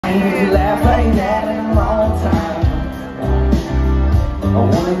ain't heard you laugh like that in a long time. I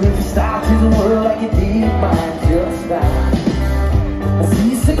wonder if you start to the world like you did mine just now. I see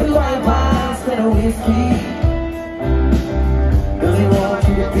you sipping white wine instead of whiskey, 'cause you want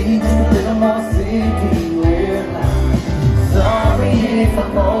you to be just a little more sicky. Well, now, sorry if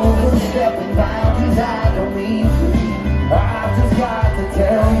I'm overstepping boundaries I don't mean to. I've just got to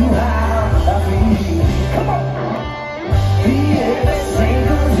tell you how I feel. Come on. He ever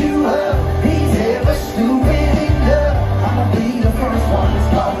singles you up, he's ever stupid enough. I'ma be the first one that's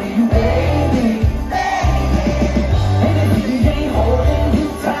calling you baby, baby. And if he ain't holding you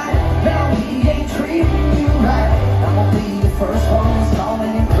tight, now he ain't treating you right, I'ma be the first one that's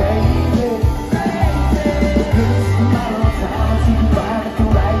calling you baby, baby. It's a matter of time till you find the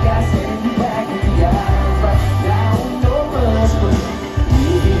right guy, send you back into your eyes right now. No rush, but he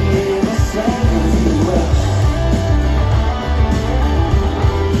ever singles you up.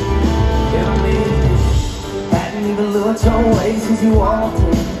 Hadn't even looked your way since you walked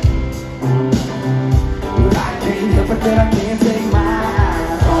in. But I can't help it that I can't